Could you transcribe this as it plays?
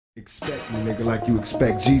Expect me, nigga, like you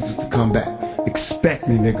expect Jesus to come back. Expect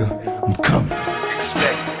me, nigga, I'm coming.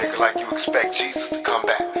 Expect me, nigga, like you expect Jesus to come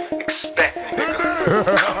back. Expect me, nigga, I'm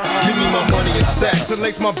coming. Give me my money in stacks and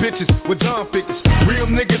lace my bitches with John figures. Real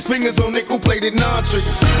niggas, fingers on nickel-plated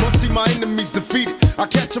non-triggers. Must see my enemies defeated. I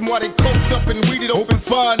catch them while they coked up and weeded. Open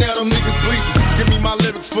fire, now them niggas bleeding. Give me my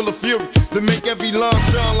lyrics full of fury to make every line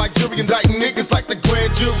shine like jury. Indicting niggas like the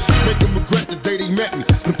grand jury. Make them regret the day they met me.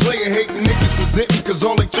 The player hating niggas resent me cause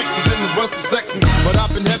all they chicks is in the rush to sex me. But I've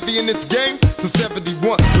been heavy in this game since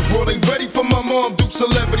 71. The world ain't ready for my mom, do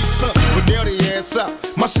celebrity son. But now they ass out.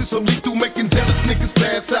 My shit so lethal, making jealous niggas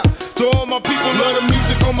pass out. To all my people, love the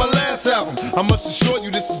music on my last album. I must assure you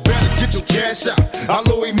this is better, get your cash out. I'll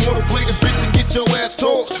immortal, play the bitch and get your ass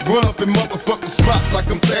torched. Run up in motherfucking spots like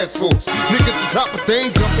I'm task force. Niggas is hot but they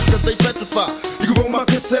ain't coming cause they petrified. You can roll my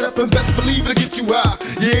cassette up and best believe it'll get you high.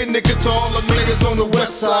 Yeah, nigga, to all the niggas on the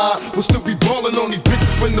west side, we'll still be ballin' on these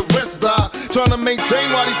bitches when the rest die. Tryna maintain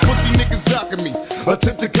while these pussy niggas jockin' me.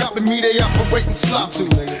 Attempt to copy me, they operating sloppy.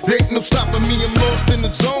 They ain't no stopping me, I'm lost in the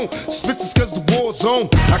zone. Spits is cause the war's on.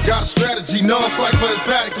 I got a strategy, non-cypher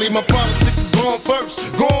emphatically. My politics is gone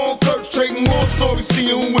first. Go on curse, trading war stories,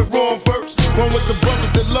 seeing who went wrong first. One with the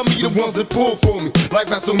brothers that love me, the ones that pull for me. Life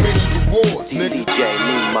has so many rewards. DJ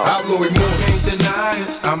Nemo. Outlaw immortal. Can't deny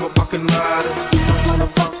it, I'm a fucking rider. You don't wanna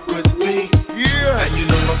fuck with me. Yeah. And you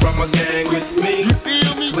know I brought my gang with me. You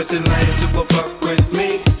feel me? Switching lanes to go fuck with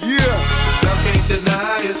me. Yeah. Y'all can't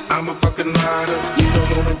deny it, I'm a fucking rider. You don't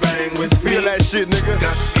wanna bang with me. Feel that shit, nigga.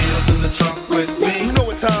 Got skills in the trunk with me. You know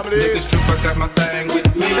what time it is. Niggas trip, I got my thing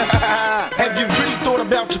with me. Have you really thought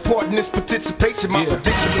about your part in this participation? My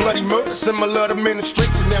prediction, bloody murder, similar to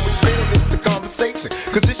administration. Now we failing this the conversation.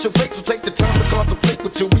 Cause it's your face, so take the time to contemplate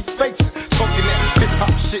what you'll be facing. Talking that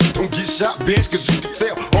hip-hop shit, don't get shot, bitch. Cause you can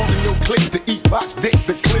tell all in your clips, the E-Box, dick,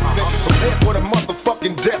 the clips. And prepare for the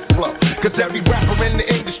motherfucking death blow. Cause every rapper in the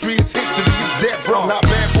industry is history, is death row. Not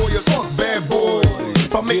bad boy, or bad boy.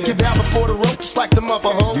 If I make it out before the rope, just like the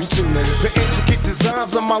mother hoes. The intricate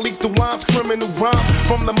designs of my lethal lines, criminal rhymes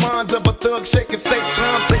from the mind of a thug, shaking state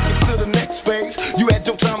time, take it to the next phase. You had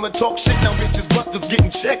your time to talk shit, now bitches busters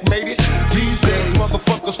getting checkmated. These days,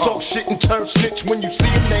 motherfuckers talk shit and turn snitch when you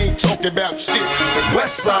see them, they ain't talking about shit.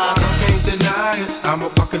 West side, I can't deny it, I'm a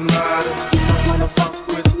fucking rider. You don't wanna fuck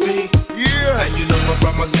with me. yeah. And you know I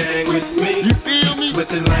brought my gang with me. You feel me?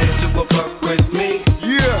 Switching lanes to go fuck with me.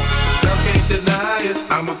 Yeah. Y'all can't deny it,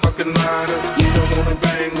 I'm a fucking rider. You don't wanna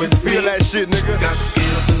bang with me. Feel that shit, nigga. Got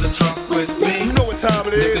skills in the trunk with me. You know what time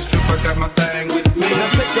it is. Niggas trip, I got my thing with me. Now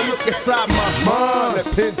take a look inside my mind. That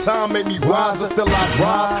pen time made me wiser, still I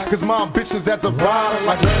rise. Cause my ambitions as a rider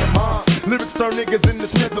like landmines. Lyrics turn niggas into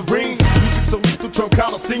smithereens. Music so lethal turn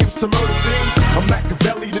coliseums to murder scenes. I'm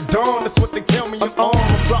Machiavelli the Dawn, that's what they tell me I'm on.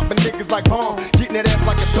 I'm dropping niggas like bomb, getting that ass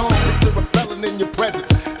like a dome. Picture a felon in your presence,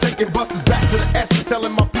 taking busters back to the essence.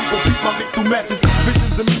 Telling my people, keep my lethal message.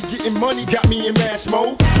 Visions of me getting money got me in mash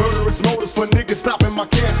mode. Murderous motives for niggas stopping my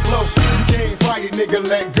cash flow. You can't fight it, nigga,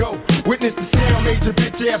 let go. Witness the sound, made your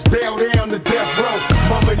bitch ass bail down to death row.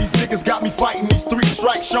 Mama, these niggas got me fighting these 3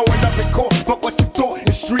 strikes, showing up in court. Fuck what you thought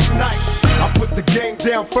in street nights. I put the game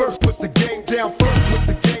down first, put the game down first, put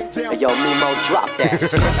the game down. Hey, yo, Nemo, drop that.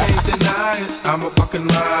 I can't deny it, I'm a fucking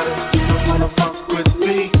rider. You don't wanna fuck with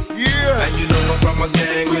me. Yeah. And you know I brought my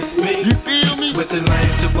gang with me. You feel me? Switching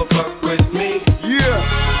lanes to go fuck with me. Yeah.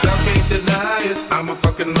 Y'all can't deny it, I'm a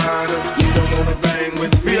fucking rider. You don't wanna bang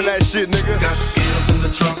with me. Feel that shit, nigga. Got skills in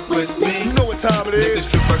the trunk with me. You know